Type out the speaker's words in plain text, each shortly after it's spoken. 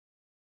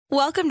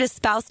Welcome to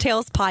Spouse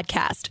Tales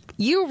Podcast.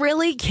 You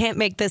really can't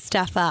make this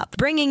stuff up.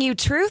 Bringing you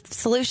truth,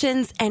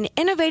 solutions, and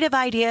innovative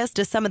ideas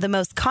to some of the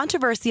most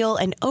controversial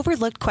and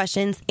overlooked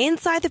questions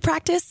inside the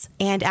practice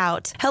and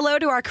out. Hello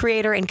to our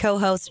creator and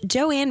co-host,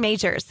 Joanne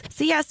Majors,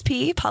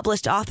 CSP,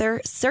 published author,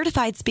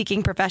 certified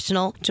speaking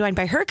professional, joined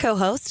by her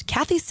co-host,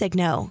 Kathy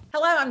Signo.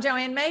 Hello, I'm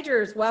Joanne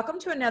Majors. Welcome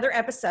to another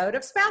episode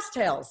of Spouse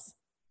Tales.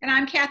 And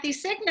I'm Kathy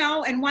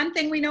Signo. And one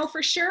thing we know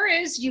for sure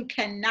is you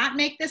cannot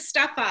make this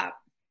stuff up.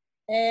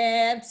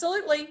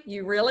 Absolutely.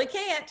 You really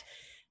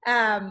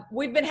can't.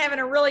 We've been having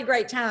a really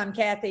great time,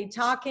 Kathy,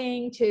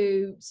 talking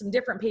to some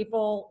different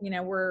people. You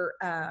know, we're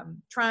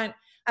trying,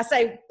 I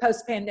say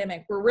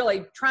post-pandemic, we're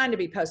really trying to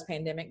be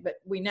post-pandemic, but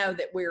we know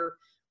that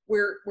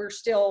we're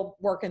still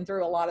working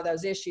through a lot of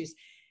those issues.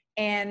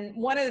 And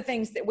one of the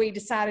things that we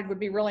decided would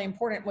be really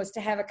important was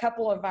to have a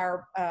couple of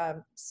our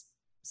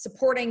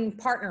supporting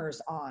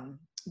partners on,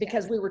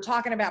 because we were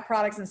talking about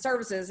products and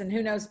services, and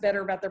who knows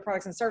better about their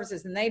products and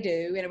services than they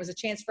do. And it was a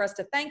chance for us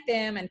to thank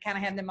them and kind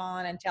of have them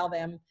on and tell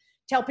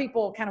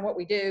people kind of what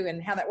we do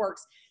and how that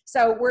works.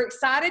 So we're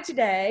excited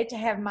today to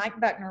have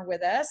Mike Buckner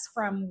with us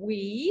from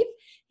Weave.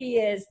 He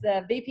is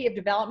the VP of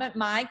Development.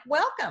 Mike,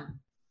 welcome.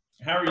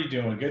 How are you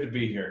doing? Good to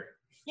be here.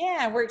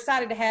 Yeah, we're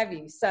excited to have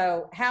you.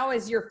 So how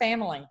is your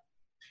family?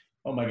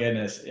 Oh my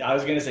goodness. I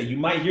was going to say, you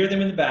might hear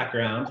them in the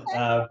background.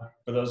 Okay.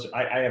 For those,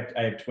 I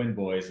have twin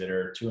boys that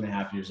are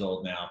 2.5 years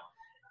old now,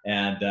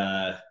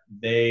 and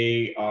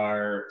they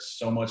are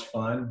so much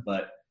fun,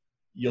 but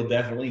you'll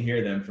definitely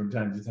hear them from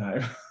time to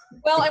time.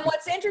 Well, and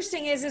what's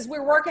interesting is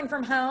we're working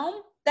from home.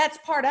 That's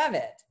part of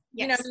it.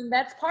 Yes. You know,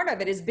 that's part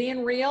of it, is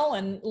being real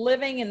and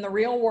living in the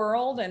real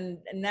world. And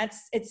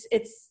that's,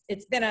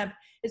 it's been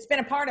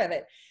a part of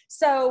it.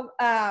 So,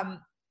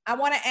 I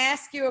want to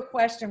ask you a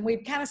question.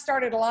 We've kind of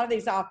started a lot of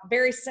these off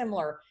very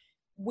similar.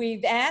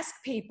 We've asked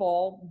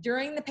people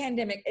during the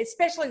pandemic,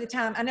 especially the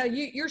time, I know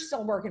you're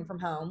still working from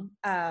home,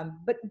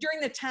 but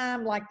during the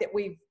time like that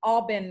we've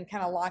all been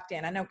kind of locked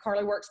in. I know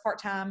Carly works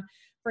part-time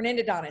for an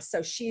endodontist,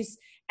 so she's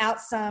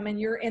out some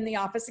and you're in the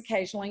office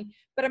occasionally.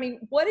 But I mean,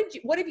 what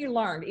have you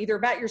learned either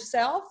about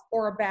yourself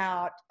or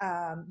about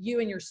you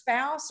and your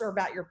spouse or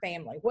about your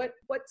family?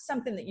 What's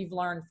something that you've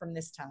learned from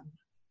this time?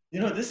 You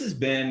know, this has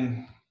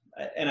been,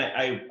 and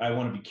I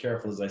want to be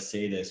careful as I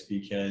say this,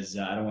 because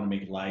I don't want to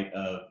make light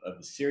of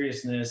the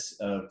seriousness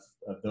of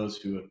those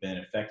who have been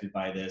affected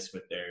by this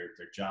with their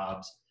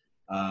jobs.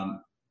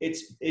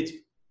 It's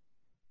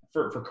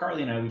for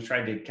Carly and I, we've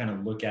tried to kind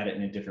of look at it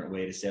in a different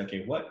way to say,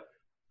 okay,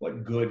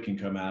 what good can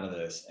come out of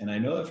this? And I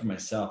know that for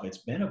myself, it's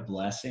been a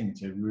blessing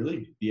to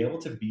really be able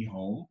to be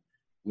home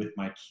with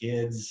my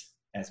kids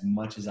as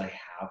much as I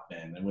have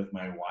been, and with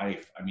my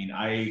wife. I mean,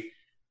 I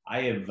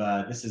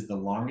have, this is the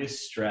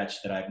longest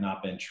stretch that I've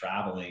not been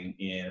traveling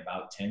in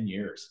about 10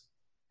 years.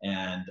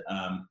 And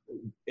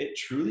it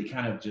truly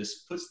kind of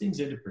just puts things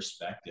into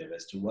perspective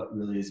as to what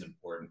really is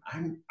important.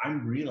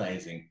 I'm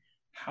realizing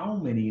how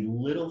many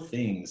little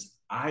things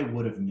I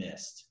would have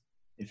missed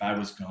if I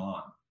was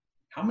gone.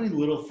 How many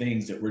little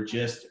things that were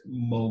just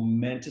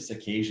momentous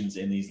occasions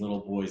in these little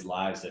boys'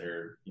 lives that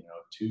are,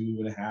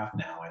 2.5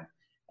 now.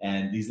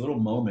 And these little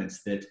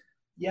moments that,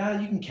 yeah,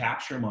 you can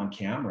capture them on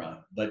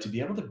camera, but to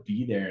be able to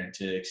be there and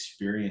to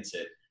experience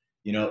it,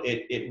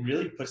 it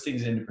really puts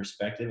things into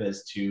perspective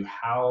as to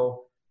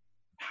how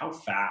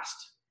fast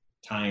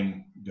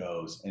time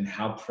goes and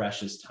how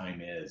precious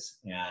time is.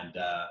 And,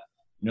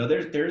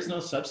 there is no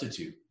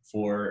substitute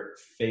for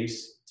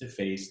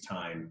face-to-face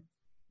time,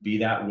 be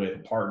that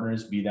with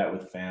partners, be that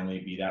with family,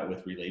 be that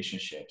with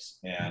relationships.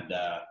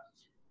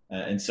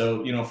 And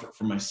so,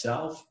 for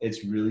myself,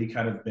 it's really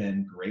kind of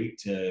been great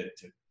to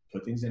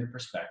put things into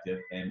perspective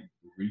and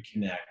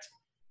reconnect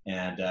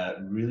and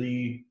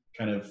really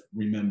kind of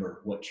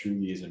remember what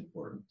truly is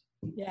important.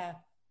 Yeah,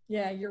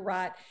 you're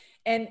right.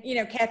 And,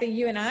 Kathy,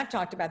 you and I have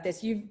talked about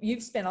this.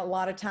 You've spent a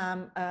lot of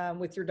time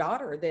with your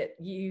daughter that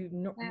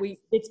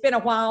it's been a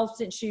while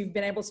since you've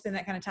been able to spend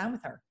that kind of time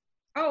with her.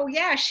 Oh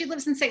yeah. She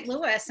lives in St.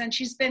 Louis and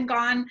she's been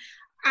gone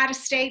out of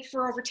state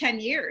for over 10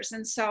 years.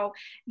 And so,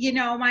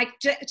 Mike,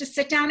 to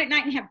sit down at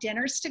night and have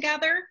dinners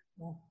together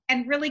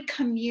and really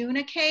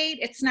communicate.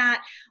 It's not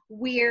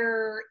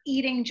we're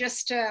eating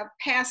just to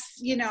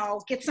pass,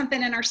 get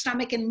something in our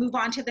stomach and move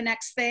on to the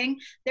next thing.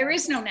 There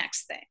is no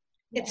next thing.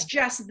 Yeah. It's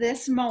just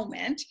this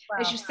moment,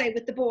 as you say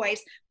with the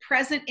boys,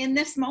 present in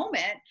this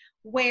moment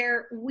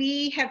where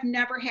we have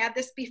never had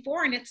this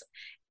before. And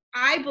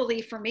I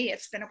believe for me,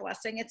 it's been a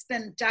blessing. It's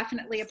been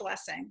definitely a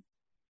blessing.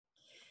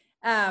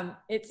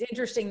 It's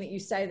interesting that you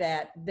say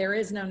that. There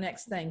is no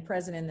next thing,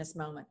 present in this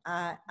moment.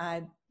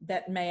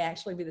 That may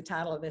actually be the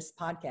title of this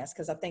podcast,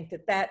 because I think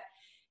that,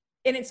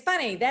 and it's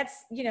funny.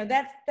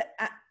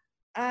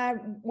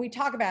 We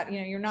talk about,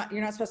 you're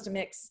not supposed to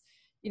mix,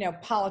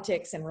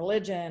 politics and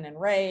religion and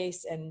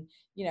race and,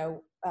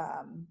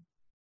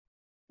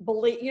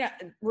 believe, you're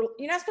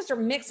not supposed to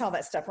mix all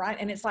that stuff, right?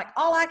 And it's like,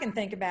 all I can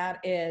think about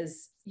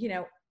is,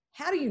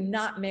 how do you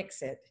not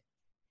mix it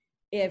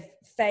if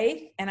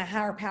faith and a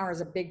higher power is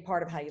a big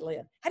part of how you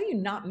live? How do you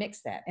not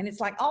mix that? And it's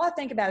like, all I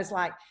think about is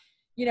like,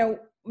 you know,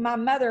 my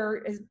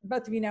mother, as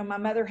both of you know, my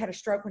mother had a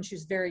stroke when she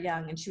was very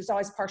young, and she was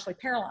always partially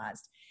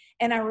paralyzed.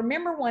 And I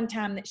remember one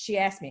time that she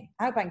asked me,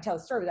 I hope I can tell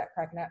the story without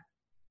cracking up.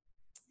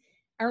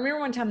 I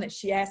remember one time that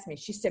she asked me,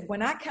 she said,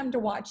 when I come to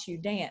watch you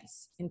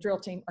dance in drill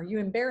team, are you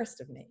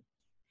embarrassed of me?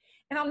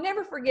 And I'll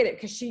never forget it,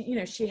 because she, you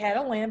know, she had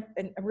a limp,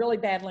 and a really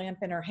bad limp,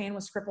 and her hand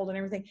was crippled and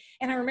everything.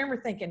 And I remember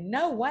thinking,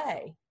 no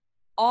way.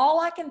 All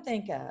I can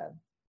think of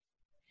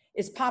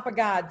is Papa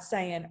God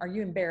saying, are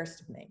you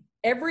embarrassed of me?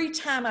 Every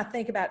time I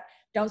think about,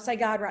 don't say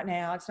God right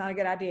now, it's not a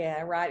good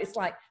idea, right? It's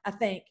like, I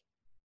think,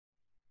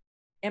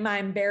 am I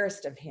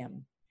embarrassed of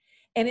him?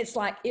 And it's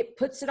like, it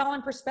puts it all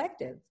in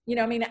perspective. You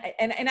know, I mean,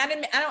 and I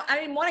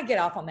didn't want to get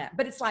off on that,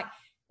 but it's like,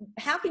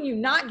 how can you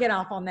not get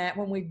off on that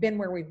when we've been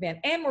where we've been,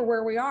 and we're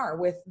where we are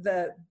with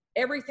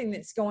everything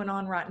that's going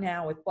on right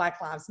now with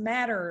Black Lives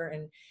Matter,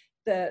 and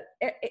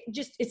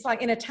it's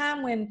like in a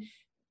time when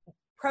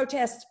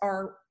protests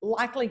are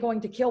likely going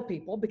to kill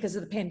people because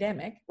of the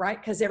pandemic, right?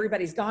 Because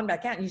everybody's gone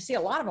back out, and you see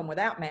a lot of them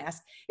without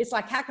masks. It's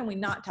like, how can we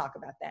not talk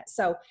about that?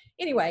 So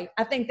anyway,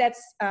 I think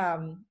that's,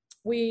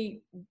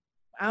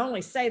 I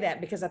only say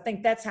that because I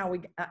think that's how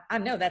I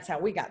know that's how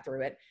we got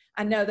through it.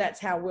 I know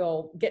that's how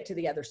we'll get to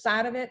the other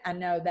side of it. I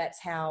know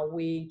that's how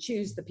we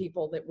choose the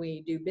people that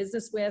we do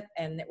business with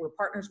and that we're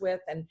partners with.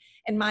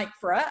 And Mike,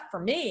 for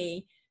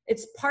me,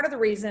 it's part of the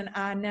reason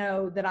I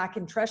know that I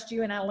can trust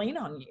you and I lean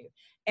on you.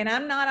 And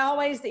I'm not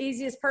always the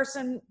easiest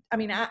person. I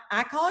mean,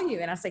 I call you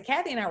and I say,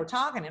 Kathy and I were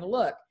talking, and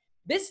look,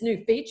 this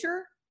new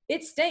feature,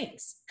 it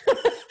stinks.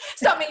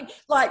 So, I mean,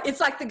 like, it's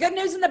like the good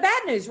news and the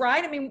bad news,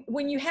 right? I mean,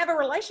 when you have a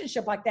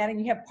relationship like that and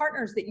you have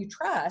partners that you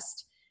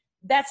trust,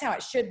 that's how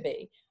it should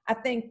be. I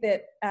think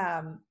that,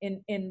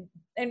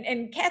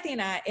 and Kathy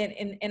and I,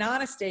 in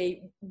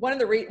honesty, one of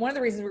the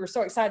reasons we were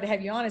so excited to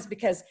have you on is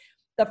because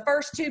the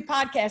first 2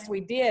 podcasts we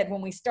did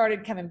when we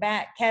started coming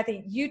back,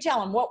 Kathy, you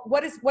tell them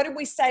what did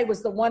we say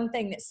was the one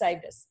thing that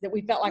saved us, that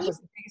we felt like was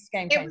the biggest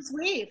game changer? It was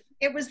Weave.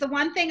 It was the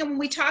one thing. And when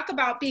we talk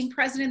about being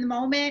present in the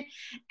moment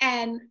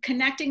and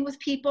connecting with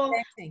people,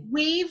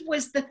 Weave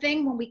was the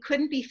thing when we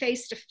couldn't be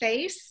face to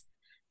face,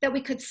 that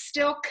we could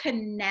still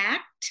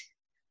connect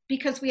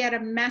because we had a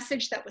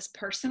message that was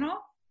personal.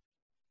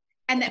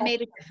 And that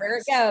made it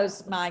different. There it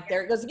goes, Mike.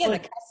 There it goes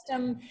again.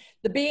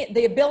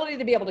 The ability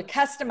to be able to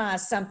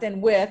customize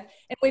something with,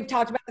 and we've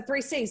talked about the 3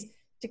 C's,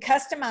 to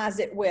customize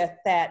it with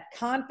that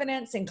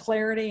confidence and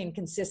clarity and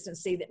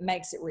consistency that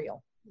makes it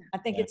real. I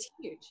think it's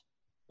huge.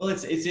 Well,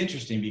 it's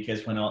interesting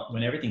because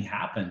when everything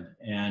happened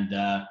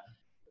and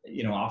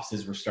you know,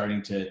 offices were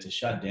starting to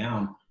shut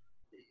down,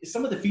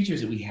 some of the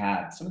features that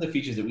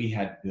we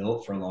had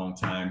built for a long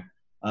time,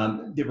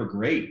 they were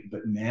great,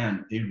 but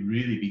man, they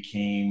really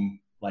became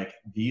like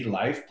the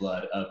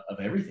lifeblood of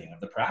everything,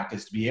 of the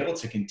practice, to be able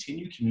to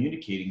continue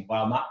communicating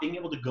while not being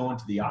able to go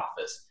into the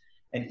office.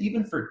 And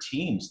even for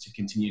teams to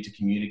continue to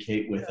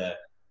communicate with a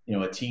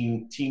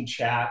team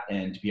chat,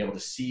 and to be able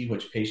to see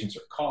which patients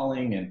are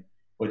calling and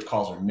which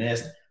calls are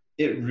missed.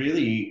 It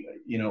really,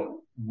 you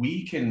know,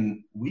 we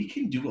can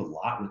do a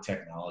lot with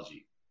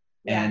technology.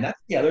 Yeah. And that's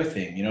the other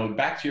thing, you know,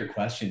 back to your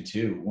question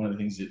too, one of the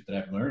things that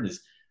I've learned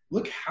is,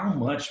 look how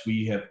much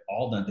we have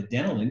all done. The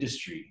dental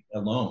industry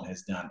alone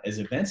has done, as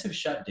events have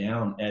shut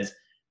down, as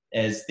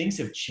things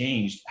have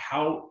changed,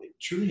 how it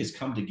truly has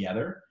come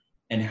together,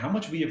 and how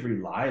much we have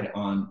relied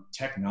on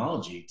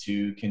technology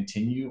to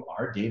continue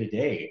our day to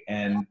day.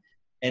 And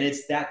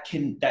it's that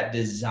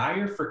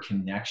desire for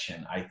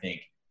connection, I think,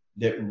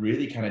 that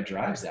really kind of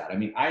drives that. I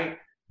mean,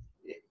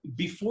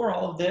 before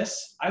all of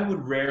this, I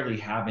would rarely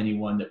have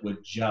anyone that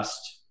would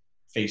just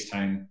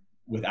FaceTime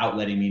without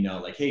letting me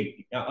know, like,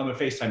 hey, I'm gonna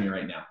FaceTime you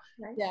right now.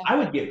 Right. Yeah. I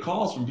would get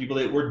calls from people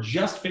that were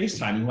just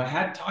FaceTiming who I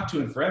hadn't talked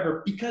to in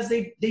forever, because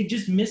they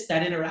just missed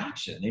that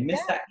interaction. They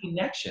missed that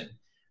connection.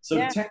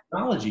 So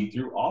technology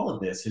through all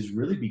of this has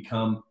really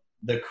become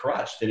the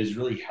crutch that has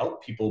really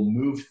helped people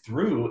move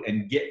through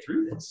and get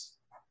through this.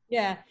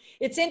 Yeah,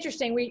 it's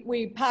interesting.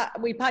 We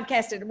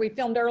podcasted, we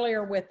filmed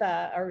earlier with,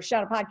 or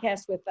shot a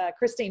podcast with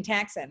Christine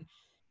Taxon.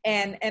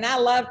 And I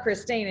love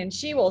Christine, and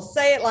she will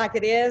say it like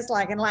it is,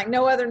 like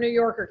no other New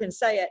Yorker can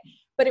say it.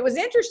 But it was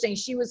interesting.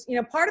 She was, you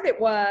know, part of it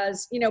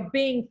was, you know,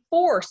 being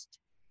forced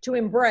to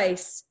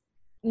embrace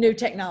new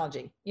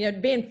technology, you know,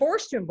 being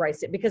forced to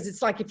embrace it, because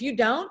it's like, if you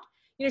don't,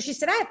 you know, she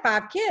said, I have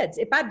 5 kids.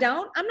 If I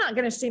don't, I'm not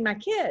going to see my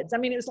kids. I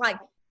mean, it was like,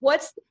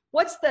 what's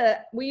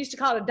we used to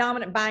call it a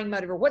dominant buying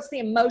motive, or what's the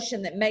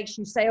emotion that makes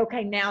you say,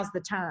 okay, now's the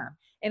time?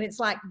 And it's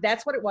like,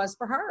 that's what it was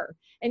for her.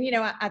 And, you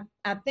know,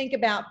 I think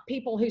about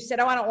people who said,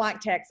 oh, I don't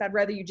like text, I'd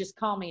rather you just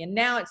call me. And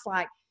now it's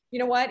like, you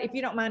know what, if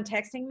you don't mind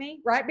texting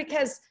me, right?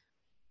 Because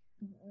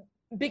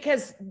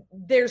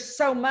there's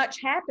so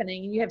much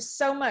happening, and you have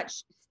so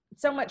much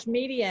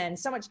media and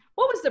so much.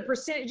 What was the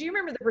percentage? Do you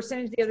remember the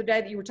percentage the other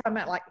day that you were talking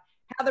about, like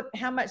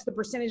how much the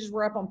percentages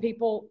were up on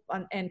people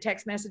and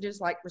text messages,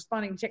 like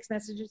responding to text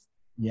messages?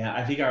 Yeah,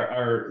 I think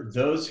are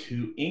those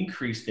who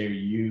increase their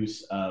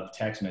use of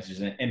text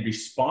messages and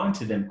respond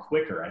to them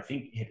quicker. I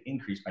think it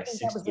increased by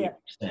 68%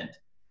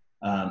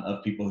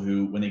 of people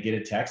who, when they get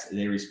a text,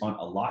 they respond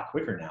a lot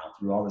quicker now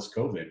through all this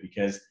COVID,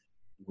 because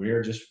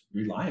we're just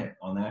reliant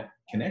on that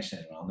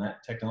connection, on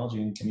that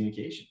technology and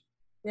communication.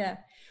 Yeah.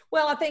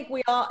 Well, I think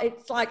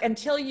it's like,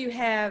 until you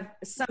have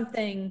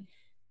something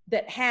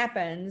that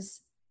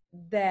happens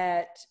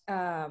that,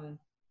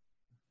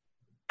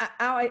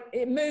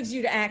 it moves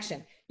you to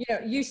action. You know,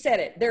 you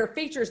said it. There are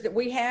features that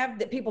we have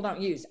that people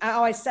don't use. I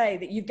always say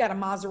that you've got a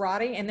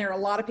Maserati, and there are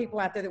a lot of people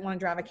out there that want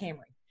to drive a Camry.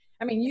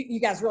 I mean, you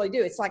guys really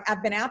do. It's like,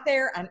 I've been out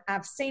there and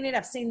I've seen it.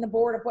 I've seen the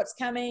board of what's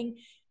coming.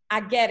 I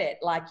get it.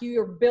 Like,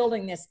 you are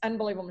building this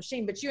unbelievable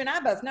machine, but you and I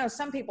both know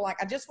some people, like,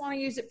 I just want to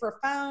use it for a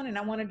phone and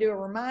I want to do a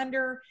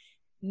reminder.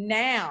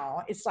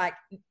 Now it's like,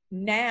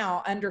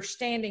 now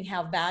understanding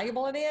how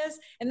valuable it is.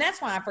 And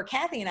that's why for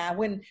Kathy and I,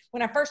 when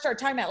I first started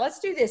talking about, let's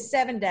do this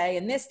 7-day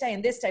and this day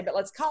and this day, but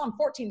let's call them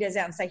 14 days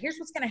out and say, here's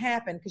what's going to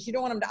happen, because you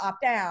don't want them to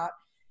opt out.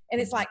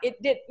 And it's like,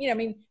 it did, you know, I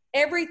mean,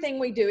 everything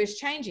we do is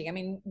changing. I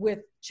mean, with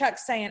Chuck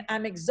saying,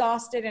 I'm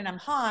exhausted and I'm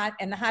hot,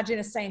 and the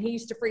hygienist saying he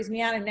used to freeze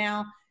me out and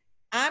now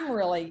I'm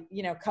really,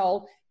 you know,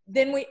 cold.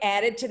 Then we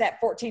added to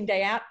that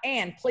 14-day out,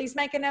 and please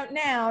make a note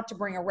now to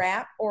bring a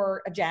wrap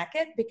or a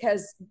jacket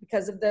because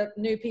of the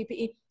new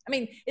PPE. I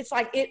mean, it's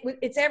like,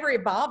 it's ever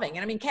evolving.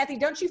 And I mean, Kathy,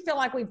 don't you feel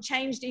like we've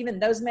changed even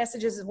those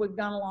messages as we've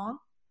gone along?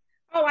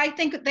 Oh, I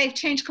think that they've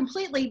changed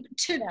completely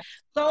to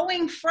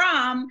going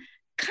from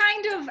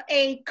kind of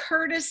a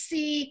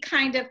courtesy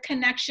kind of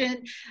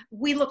connection.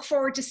 We look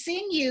forward to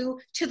seeing you,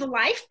 to the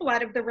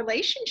lifeblood of the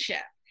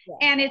relationship. Yeah.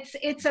 And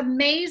it's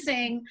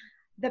amazing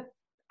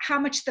how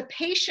much the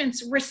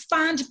patients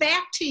respond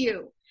back to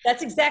you.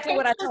 That's exactly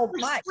what I told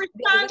Mike.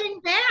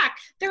 Responding back.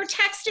 They're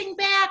texting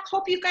back.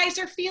 Hope you guys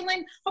are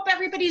hope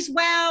everybody's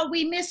well.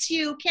 We miss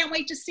you. Can't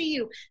wait to see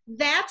you.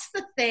 That's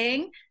the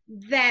thing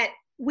that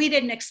we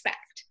didn't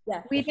expect.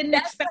 Yeah. We didn't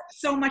expect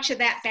so much of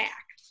that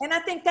back. And I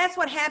think that's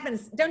what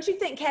happens. Don't you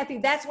think, Kathy,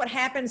 that's what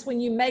happens when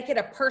you make it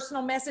a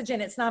personal message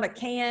and it's not a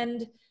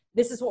canned,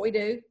 this is what we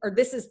do, or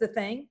this is the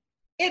thing?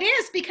 It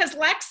is, because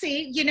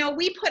Lexi, you know,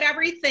 we put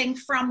everything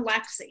from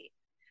Lexi.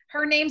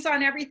 Her name's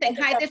on everything.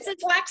 Hi, this is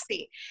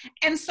Lexi.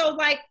 And so,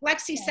 like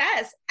Lexi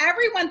says,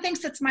 everyone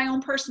thinks it's my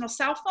own personal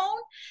cell phone.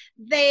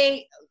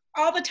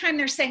 All the time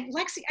they're saying,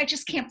 Lexi, I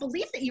just can't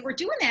believe that you were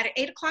doing that at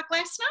 8 o'clock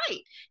last night.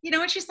 You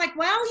know, and she's like,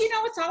 well, you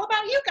know, it's all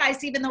about you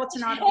guys, even though it's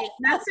an automated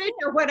message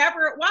or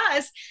whatever it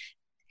was.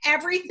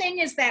 Everything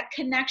is that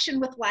connection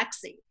with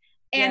Lexi.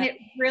 And it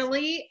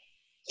really,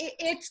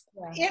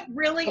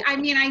 I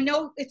mean, I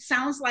know it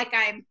sounds like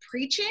I'm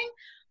preaching,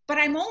 but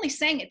I'm only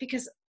saying it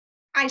because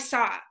I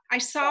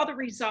saw the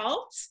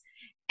results,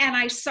 and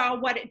I saw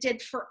what it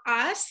did for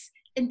us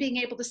in being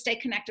able to stay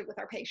connected with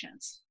our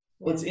patients.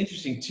 Well, it's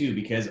interesting too,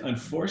 because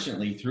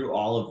unfortunately through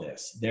all of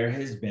this, there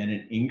has been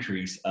an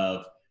increase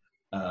of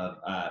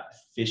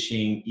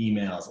phishing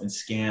emails and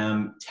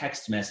scam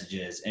text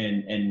messages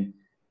and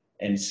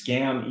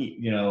scam,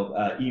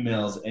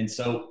 emails. And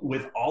so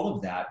with all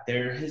of that,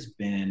 there has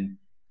been,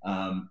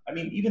 I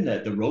mean, even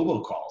the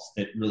robocalls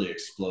that really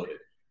exploded.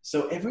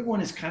 So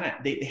everyone is kind of,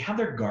 they have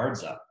their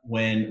guards up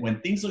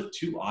when things look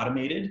too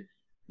automated.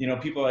 You know,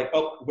 people are like,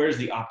 oh, where's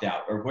the opt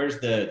out, or where's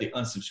the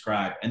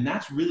unsubscribe? And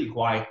that's really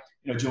why,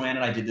 you know, Joanne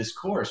and I did this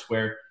course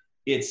where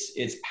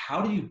it's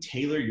how do you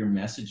tailor your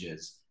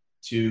messages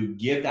to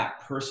give that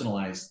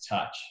personalized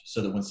touch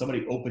so that when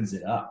somebody opens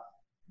it up,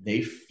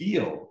 they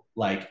feel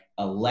like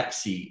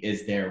Lexi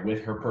is there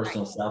with her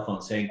personal cell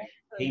phone saying,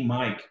 hey,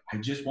 Mike, I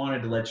just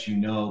wanted to let you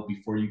know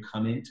before you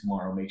come in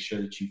tomorrow, make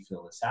sure that you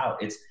fill this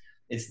out.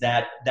 It's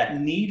that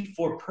need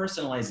for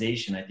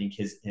personalization, I think,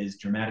 has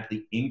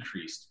dramatically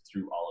increased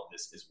through all of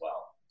this as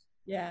well.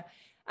 Yeah,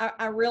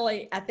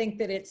 I think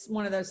that it's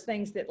one of those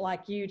things that,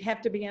 like, you'd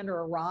have to be under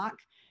a rock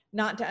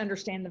not to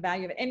understand the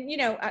value of it. And, you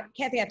know,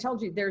 Kathy, I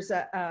told you there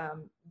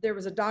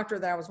was a doctor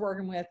that I was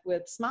working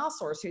with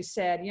SmileSource who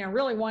said, you know,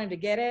 really wanted to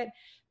get it.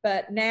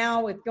 But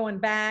now with going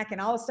back and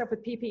all the stuff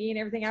with PPE and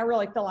everything, I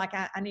really feel like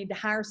I need to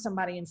hire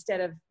somebody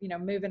instead of, you know,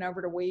 moving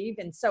over to Weave.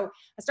 And so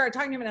I started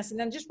talking to him and I said,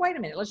 no, just wait a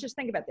minute. Let's just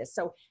think about this.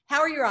 So how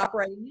are you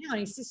operating now?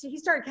 And he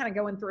started kind of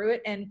going through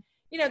it. And,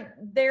 you know,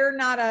 they're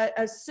not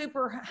a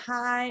super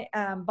high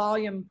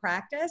volume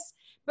practice.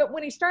 But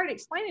when he started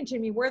explaining to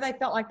me where they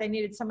felt like they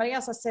needed somebody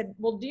else, I said,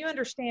 well, do you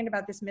understand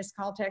about this missed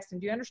call text?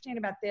 And do you understand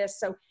about this?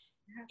 So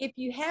if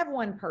you have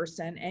one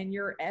person and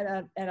you're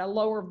at a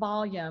lower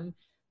volume,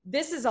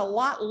 this is a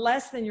lot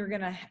less than you're going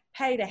to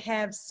pay to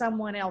have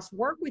someone else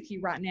work with you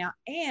right now.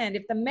 And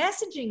if the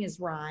messaging is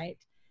right,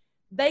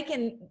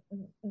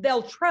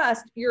 they'll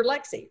trust your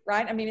Lexi,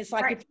 right? I mean, it's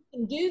like, if you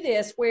can do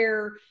this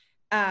where,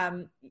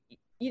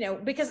 you know,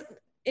 because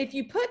if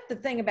you put the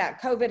thing about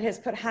COVID has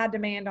put high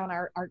demand on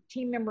our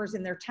team members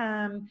and their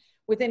time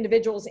with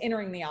individuals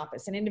entering the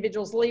office and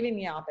individuals leaving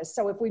the office.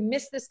 So if we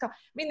miss this call, I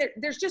mean,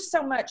 there's just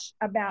so much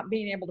about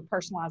being able to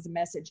personalize a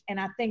message. And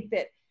I think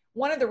that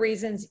one of the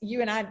reasons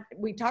you and I,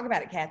 we talk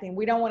about it, Kathy, and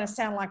we don't want to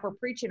sound like we're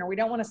preaching, or we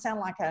don't want to sound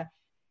like a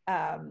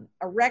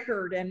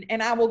record.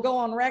 And I will go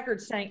on record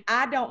saying,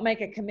 I don't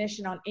make a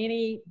commission on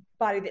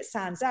anybody that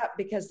signs up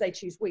because they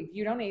choose Weave.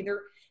 You don't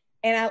either.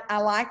 And I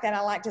like that.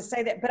 I like to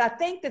say that. But I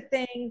think the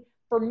thing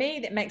for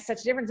me that makes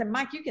such a difference, and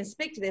Mike, you can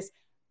speak to this,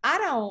 I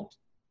don't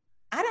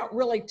I don't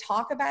really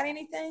talk about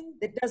anything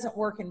that doesn't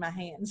work in my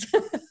hands.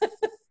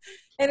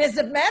 And as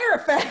a matter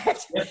of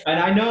fact, and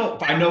I know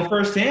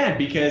firsthand,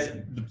 because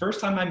the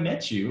first time I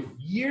met you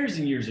years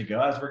and years ago,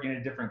 I was working at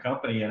a different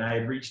company and I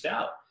had reached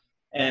out,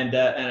 and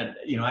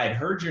you know, I had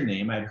heard your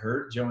name, I'd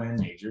heard Joanne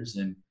Majors,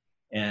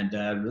 and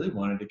really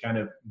wanted to kind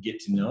of get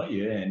to know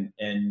you,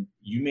 and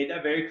you made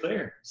that very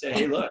clear. You said,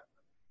 hey, look,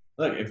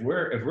 if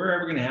we're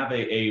ever going to have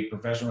a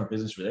professional or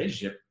business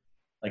relationship,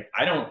 like,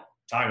 I don't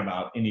talk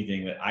about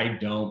anything that I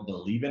don't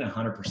believe in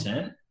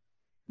 100%.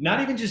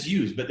 Not even just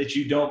use, but that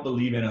you don't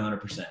believe in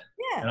 100%.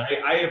 Yeah. And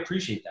I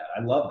appreciate that.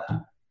 I love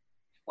that.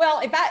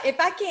 Well, if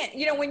I can't,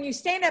 you know, when you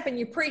stand up and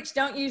you preach,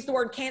 don't use the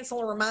word cancel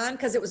or remind,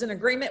 because it was an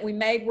agreement we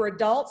made. We're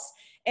adults.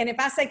 And if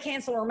I say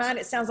cancel or remind,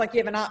 it sounds like you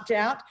have an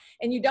opt-out,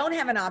 and you don't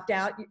have an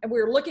opt-out.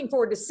 We're looking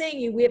forward to seeing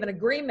you. We have an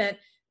agreement,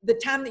 the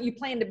time that you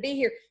plan to be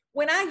here.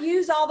 When I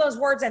use all those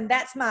words, and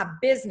that's my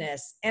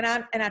business, and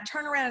I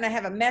turn around and I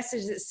have a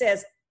message that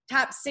says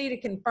type C to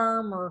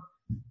confirm, or,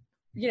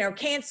 you know,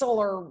 cancel,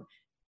 or,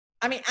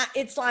 I mean,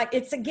 it's like,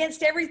 it's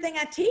against everything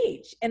I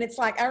teach. And it's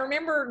like, I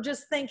remember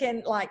just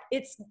thinking, like,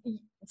 it's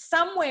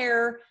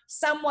somewhere,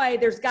 some way,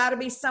 there's got to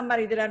be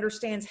somebody that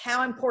understands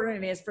how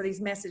important it is for these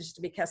messages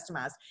to be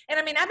customized. And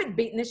I mean, I've been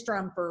beating this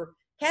drum for,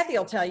 Kathy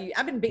will tell you,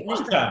 I've been beating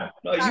this drum.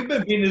 No, you've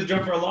been beating this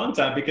drum for a long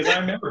time, because I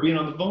remember being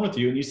on the phone with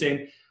you and you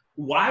saying,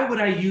 why would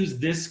I use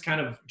this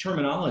kind of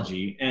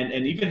terminology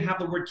and even have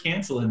the word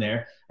cancel in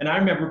there? And I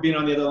remember being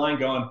on the other line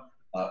going,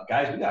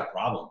 guys, we got a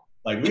problem.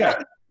 Like, we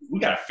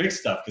got to fix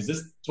stuff, because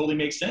this totally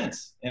makes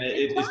sense. And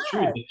it's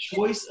true. The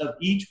choice of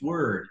each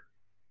word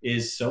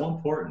is so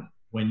important.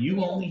 When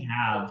you only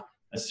have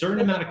a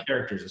certain amount of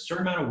characters, a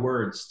certain amount of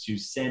words to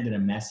send in a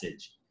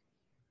message,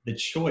 the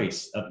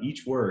choice of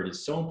each word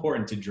is so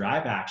important to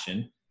drive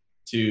action,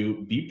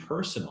 to be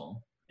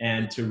personal,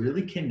 and to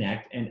really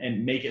connect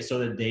and make it so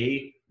that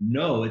they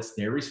know it's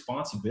their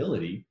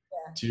responsibility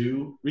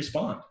to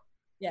respond.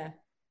 Yeah.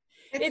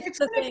 It's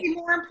going to be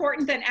more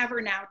important than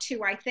ever now,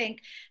 too, I think,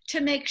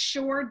 to make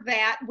sure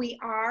that we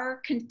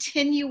are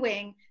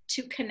continuing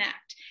to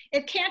connect.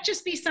 It can't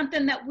just be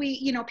something that we,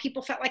 you know,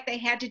 people felt like they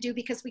had to do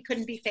because we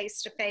couldn't be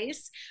face to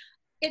face.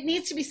 It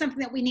needs to be something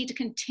that we need to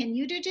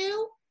continue to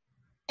do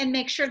and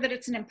make sure that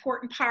it's an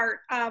important part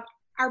of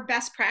our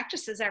best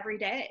practices every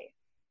day.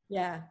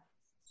 Yeah.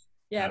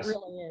 Yeah, it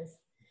really is.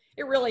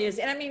 It really is.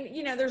 And I mean,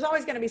 you know, there's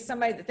always going to be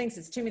somebody that thinks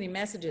it's too many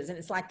messages, and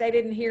it's like they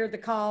didn't hear the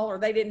call, or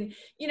they didn't,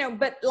 you know,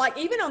 but like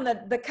even on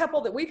the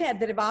couple that we've had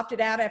that have opted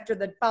out after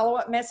the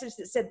follow-up message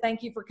that said,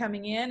 thank you for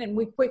coming in. And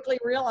we quickly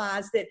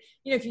realized that,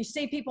 you know, if you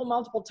see people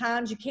multiple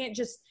times, you can't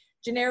just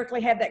generically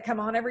have that come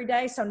on every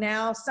day. So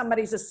now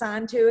somebody's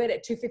assigned to it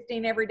at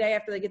 2:15 every day.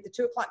 After they get the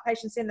 2 o'clock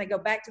patients in, they go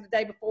back to the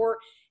day before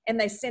and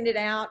they send it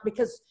out,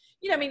 because,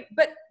 you know, I mean,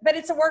 but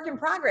it's a work in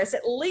progress.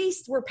 At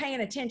least we're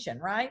paying attention,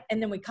 right?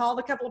 And then we called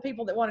a couple of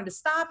people that wanted to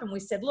stop, and we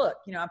said, look,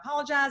 you know, I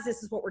apologize.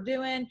 This is what we're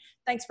doing.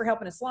 Thanks for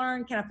helping us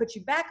learn. Can I put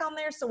you back on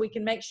there so we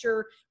can make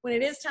sure when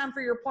it is time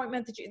for your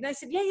appointment that you, and they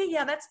said,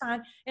 yeah, that's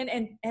fine. And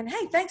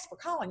hey, thanks for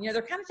calling. You know,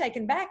 they're kind of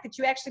taken back that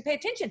you actually pay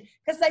attention,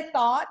 because they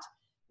thought,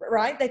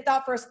 right? They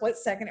thought for a split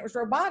second it was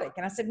robotic.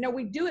 And I said, no,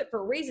 we do it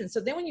for a reason. So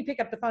then when you pick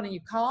up the phone and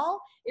you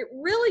call, it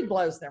really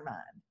blows their mind.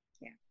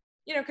 Yeah.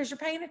 You know, because you're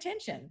paying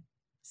attention.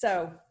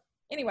 So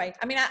anyway,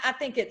 I mean, I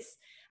think it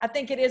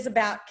is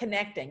about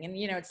connecting. And,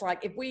 you know, it's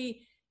like, if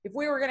we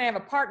were going to have a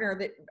partner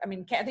that, I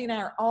mean, Kathy and I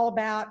are all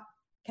about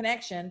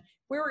connection. If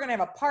we were going to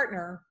have a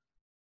partner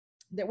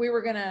that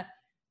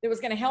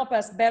was going to help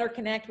us better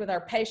connect with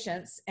our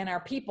patients and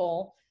our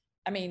people,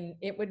 I mean,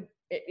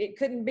 it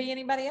couldn't be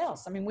anybody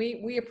else. I mean,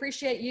 we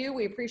appreciate you.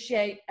 We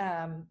appreciate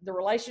the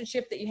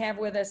relationship that you have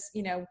with us,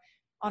 you know,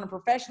 on a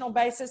professional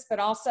basis, but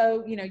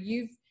also, you know,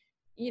 you've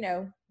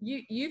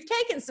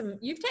taken some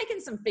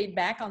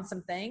feedback on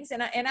some things,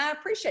 and I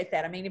appreciate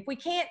that. I mean, if we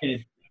can't,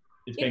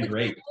 it's been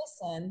great.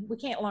 Listen, we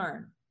can't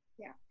learn.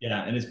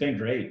 Yeah, and it's been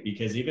great,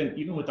 because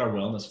even with our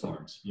wellness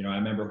forms, you know, I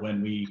remember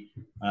when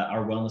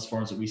our wellness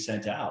forms that we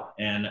sent out,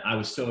 and I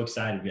was so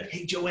excited to be like,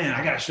 hey, Joanne,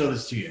 I got to show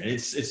this to you.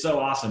 It's so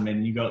awesome.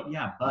 And you go,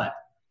 yeah, but,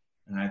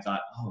 and I thought,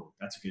 oh,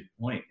 that's a good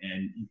point.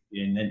 And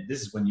then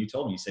this is when you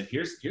told me, you said,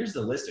 here's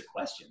the list of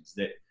questions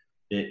that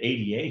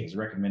ADA has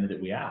recommended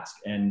that we ask.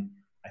 And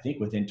I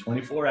think within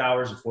 24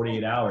 hours or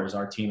 48 hours,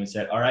 our team had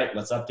said, all right,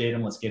 let's update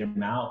them. Let's get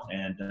them out.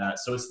 And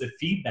so it's the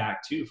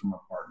feedback too from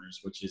our partners,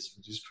 which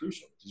is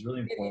crucial, which is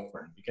really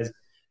important, because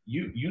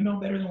you know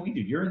better than we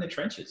do. You're in the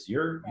trenches.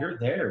 You're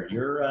there.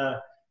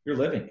 You're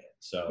living it.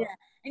 So. Yeah.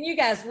 And you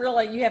guys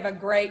really, you have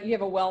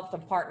a wealth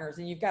of partners,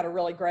 and you've got a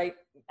really great,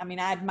 I mean,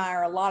 I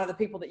admire a lot of the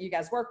people that you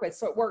guys work with,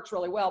 so it works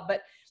really well.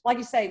 But like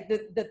you say,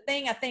 the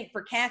thing I think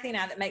for Kathy and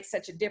I that makes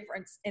such a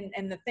difference,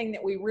 and the thing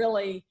that we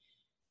really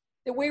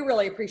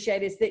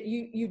appreciate is that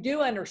you do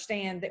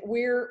understand that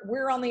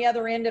we're on the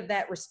other end of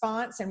that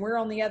response, and we're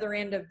on the other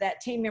end of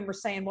that team member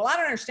saying, well, I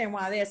don't understand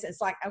why this. It's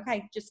like,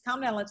 okay, just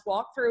calm down. Let's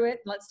walk through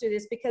it. Let's do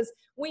this, because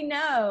we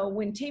know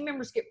when team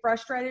members get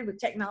frustrated with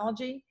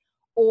technology,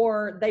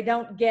 or they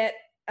don't get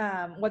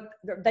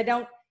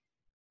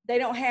they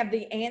don't have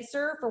the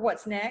answer for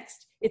what's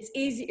next, it's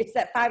easy. It's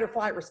that fight or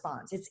flight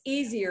response. It's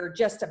easier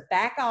just to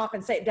back off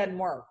and say it doesn't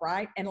work,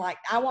 right? And like,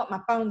 I want my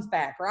phones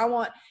back, or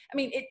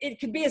it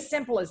could be as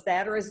simple as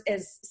that, or as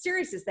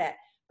serious as that.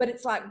 But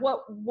it's like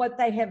what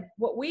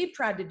we've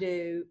tried to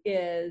do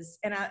is,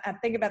 and I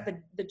think about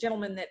the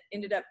gentleman that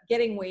ended up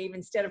getting Weave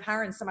instead of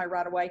hiring somebody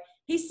right away.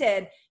 He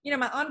said,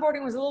 my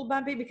onboarding was a little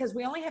bumpy because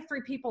we only have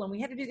 3 people and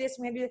we had to do this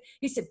and we had to do that.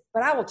 He said,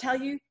 but I will tell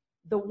you,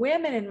 the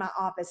women in my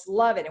office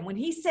love it. And when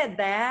he said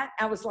that,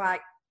 I was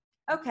like,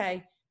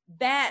 okay,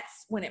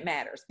 that's when it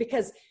matters.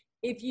 Because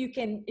if you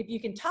can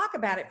talk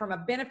about it from a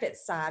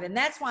benefits side, and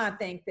that's why I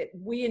think that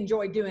we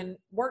enjoy doing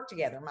work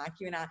together, Mike,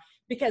 you and I,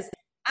 because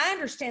I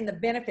understand the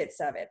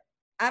benefits of it.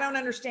 I don't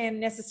understand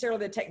necessarily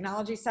the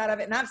technology side of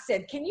it. And I've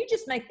said, can you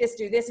just make this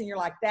do this? And you're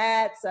like,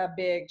 that's a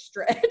big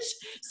stretch.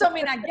 So, I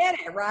mean, I get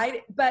it,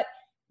 right? But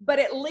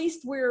at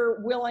least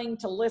we're willing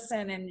to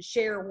listen and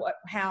share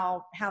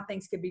how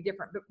things could be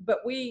different. But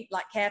we,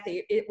 like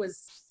Kathy,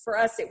 for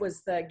us, it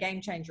was the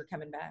game changer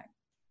coming back.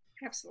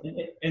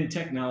 Absolutely. And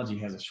technology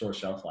has a short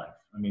shelf life.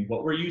 I mean,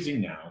 what we're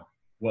using now,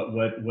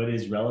 what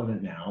is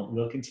relevant now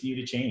will continue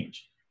to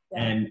change.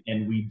 Yeah.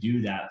 And we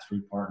do that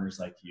through partners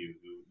like you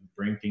who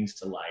bring things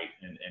to light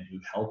and who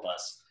help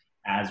us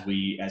as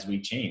we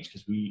change.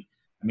 Because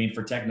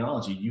for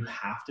technology, you've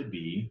got to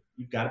be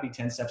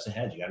 10 steps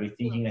ahead. You got to be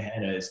thinking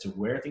ahead as to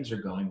where things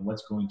are going,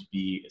 what's going to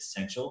be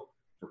essential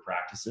for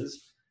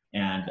practices,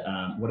 and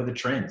what are the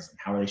trends and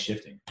how are they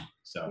shifting.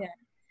 So, yeah.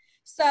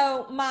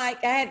 So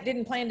Mike, I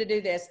didn't plan to do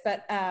this,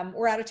 but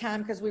we're out of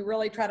time because we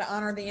really try to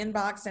honor the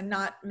inbox and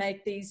not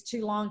make these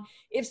too long.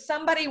 If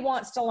somebody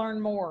wants to learn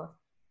more,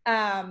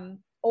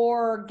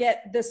 or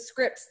get the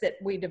scripts that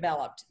we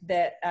developed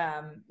that,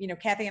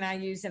 Kathy and I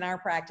use in our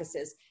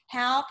practices,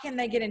 how can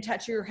they get in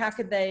touch with you, or how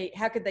could they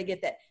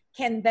get that?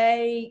 Could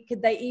they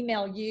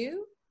email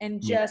you and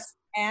just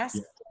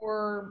ask,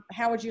 or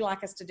how would you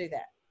like us to do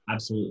that?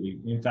 Absolutely.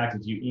 In fact,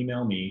 if you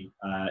email me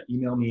at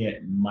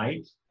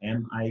Mike,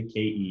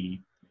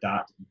 MIKE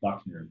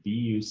 .Buckner,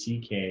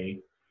 BUCKNER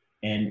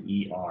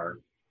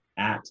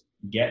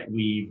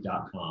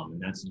 @getweave.com.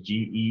 And that's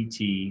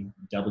GETWEAVE.com.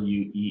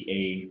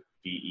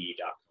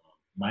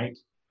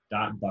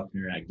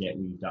 Mike.Buckner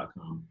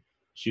 @getweave.com.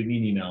 Shoot me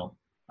an email.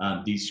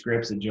 These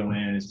scripts that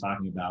Joanne is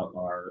talking about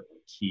are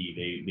key.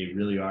 They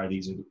really are.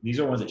 These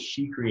are ones that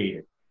she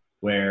created,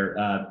 where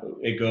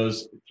it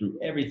goes through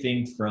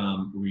everything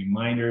from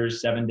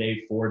reminders,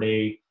 7-day,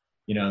 4-day,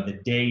 the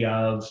day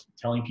of,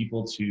 telling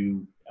people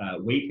to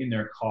wait in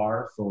their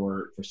car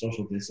for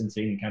social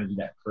distancing and kind of do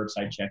that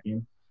curbside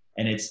check-in.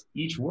 And it's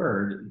each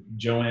word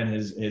Joanne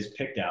has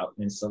picked out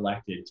and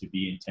selected to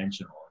be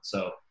intentional.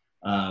 So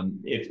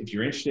if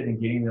you're interested in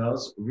getting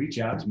those, reach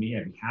out to me.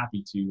 I'd be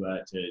happy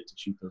to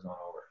shoot those on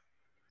over.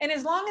 And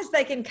as long as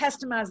they can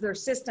customize their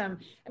system,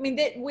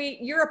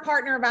 you're a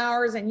partner of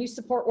ours and you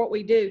support what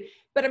we do.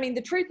 But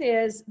the truth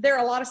is there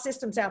are a lot of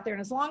systems out there,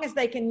 and as long as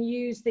they can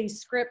use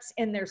these scripts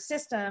in their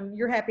system,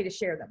 you're happy to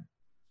share them.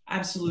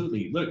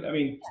 Absolutely. Look,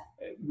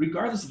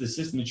 regardless of the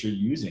system that you're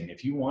using,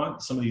 if you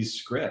want some of these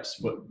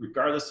scripts,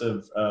 regardless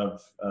of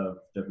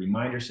the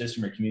reminder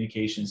system or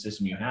communication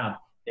system you have,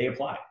 they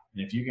apply.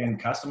 And if you can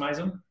customize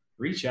them,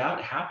 reach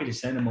out. Happy to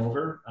send them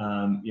over.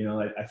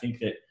 I think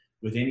that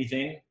with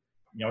anything,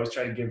 you always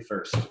try to give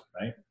first,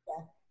 right?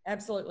 Yeah,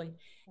 absolutely.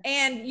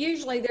 And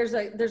usually there's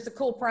a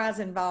cool prize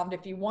involved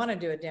if you want to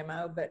do a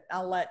demo, but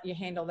I'll let you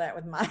handle that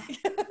with Mike.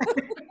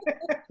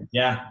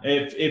 Yeah,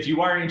 if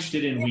you are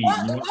interested in Weave,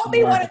 it won't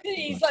be one of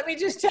these. Let me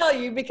just tell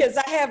you, because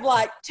I have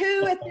like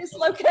 2 at this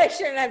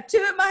location and I have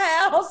 2 at my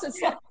house.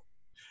 It's like,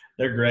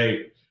 they're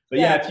great. But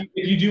yeah,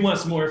 if you do want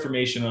some more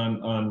information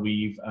on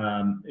Weave,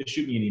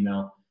 shoot me an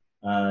email.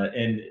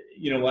 And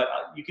you know what?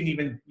 You can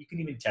even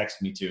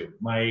text me too.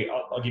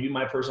 I'll give you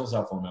my personal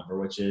cell phone number,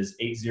 which is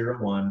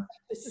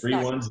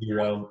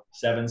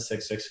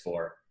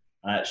 801-310-7664.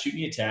 Shoot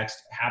me a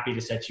text. Happy to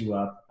set you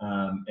up.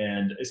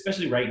 And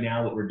especially right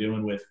now, what we're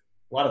doing with a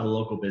lot of the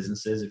local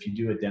businesses, if you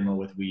do a demo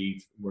with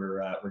Weave,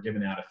 we're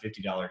giving out a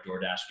 $50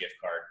 DoorDash gift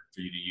card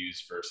for you to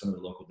use for some of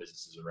the local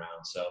businesses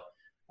around. So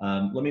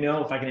let me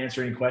know if I can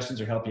answer any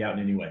questions or help you out in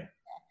any way.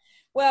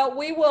 Well,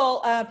 we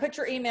will put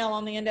your email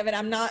on the end of it.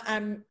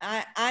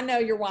 I know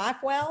your wife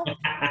well.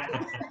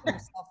 Your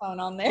cell phone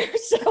on there.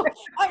 So,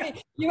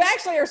 you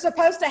actually are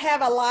supposed to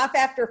have a life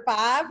after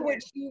 5,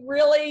 which you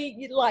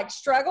really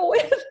struggle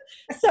with.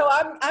 So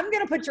I'm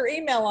going to put your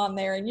email on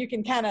there, and you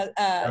can kind of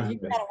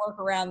work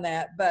around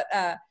that. But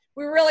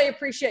we really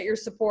appreciate your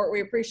support.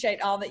 We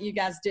appreciate all that you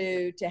guys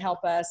do to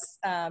help us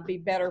be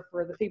better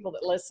for the people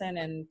that listen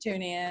and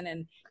tune in.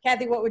 And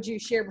Kathy, what would you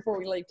share before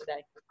we leave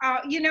today?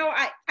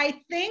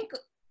 I think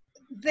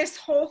this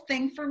whole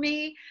thing for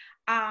me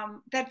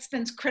that's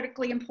been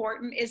critically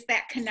important is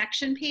that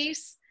connection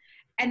piece,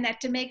 and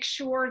that to make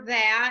sure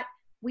that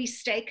we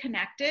stay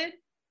connected,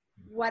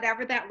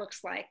 whatever that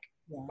looks like.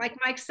 Yeah. Like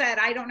Mike said,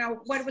 I don't know,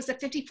 what was it,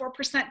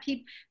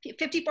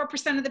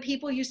 54% of the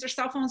people use their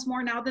cell phones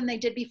more now than they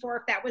did before.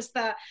 If that was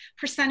the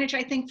percentage,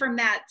 I think, from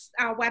that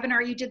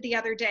webinar you did the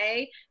other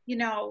day,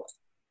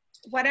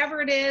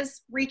 whatever it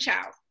is, reach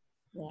out.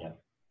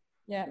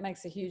 Yeah, it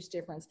makes a huge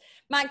difference.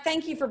 Mike,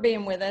 thank you for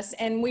being with us.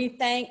 And we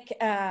thank,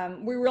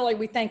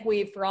 we thank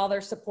Weave for all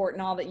their support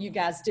and all that you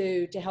guys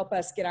do to help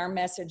us get our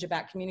message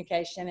about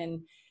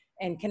communication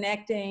and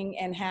connecting,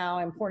 and how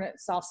important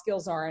soft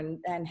skills are,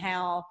 and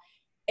how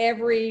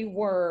every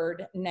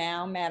word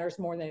now matters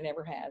more than it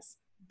ever has.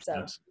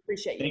 So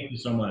appreciate you. Thank you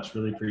so much.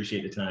 Really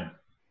appreciate the time.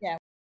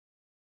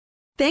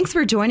 Thanks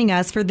for joining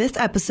us for this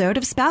episode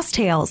of Spouse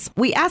Tales.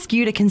 We ask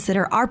you to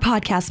consider our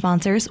podcast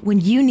sponsors when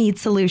you need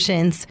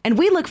solutions, and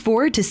we look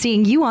forward to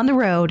seeing you on the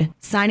road.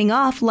 Signing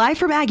off live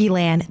from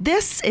Aggieland,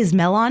 this is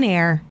Mel on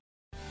Air.